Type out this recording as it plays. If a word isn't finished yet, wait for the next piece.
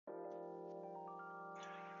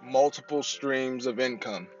multiple streams of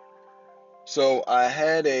income. So I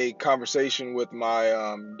had a conversation with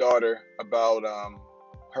my daughter about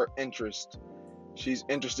her interest. She's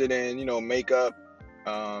interested in, makeup.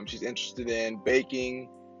 She's interested in baking,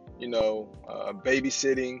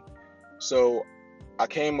 babysitting. So I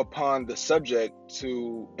came upon the subject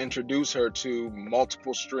to introduce her to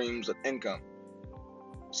multiple streams of income.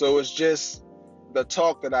 So it's just the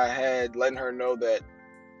talk that I had, letting her know that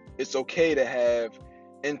it's okay to have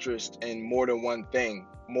interest in more than one thing,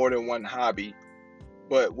 more than one hobby.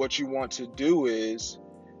 But what you want to do is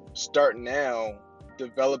start now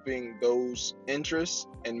developing those interests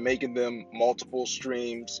and making them multiple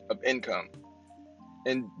streams of income.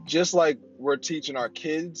 And just like we're teaching our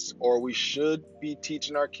kids, or we should be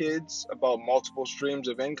teaching our kids about multiple streams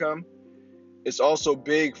of income, it's also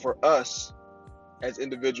big for us as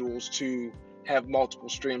individuals to have multiple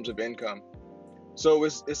streams of income. So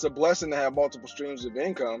it's a blessing to have multiple streams of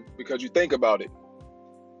income because you think about it.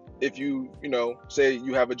 If you say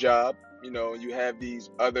you have a job, you have these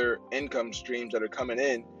other income streams that are coming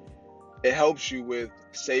in, it helps you with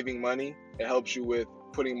saving money. It helps you with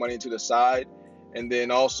putting money to the side, and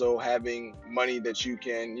then also having money that you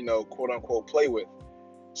can, quote unquote, play with.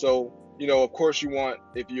 So, of course, you want,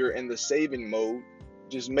 if you're in the saving mode,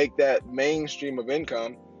 just make that main stream of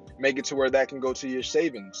income, make it to where that can go to your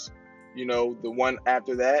savings. The one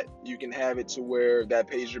after that, you can have it to where that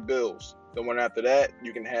pays your bills. The one after that,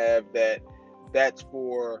 you can have that's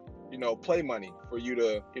for, play money for you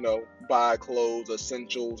to, buy clothes,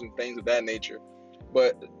 essentials, and things of that nature.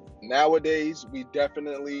 But nowadays, we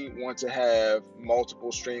definitely want to have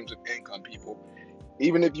multiple streams of income, people.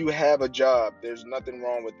 Even if you have a job, there's nothing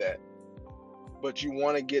wrong with that. But you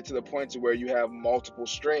want to get to the point to where you have multiple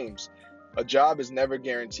streams. A job is never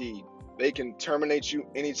guaranteed. They can terminate you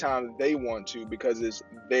anytime they want to because it's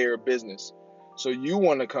their business. So you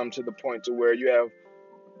want to come to the point to where you have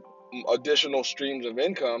additional streams of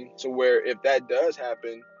income to where if that does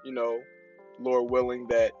happen, Lord willing,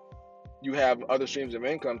 that you have other streams of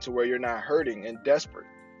income to where you're not hurting and desperate.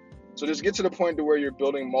 So just get to the point to where you're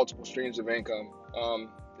building multiple streams of income.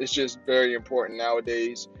 It's just very important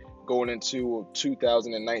nowadays going into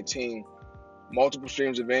 2019. Multiple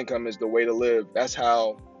streams of income is the way to live. That's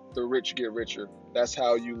how the rich get richer. That's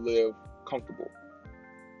how you live comfortable.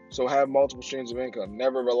 So have multiple streams of income.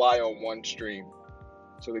 Never rely on one stream.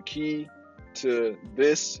 So the key to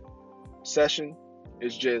this session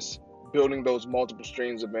is just building those multiple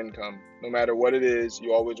streams of income. No matter what it is,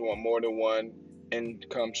 you always want more than one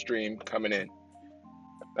income stream coming in.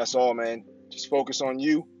 That's all, man. Just focus on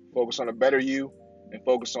you, focus on a better you, and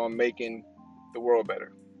focus on making the world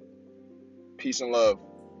better. Peace and love.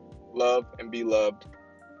 Love and be loved.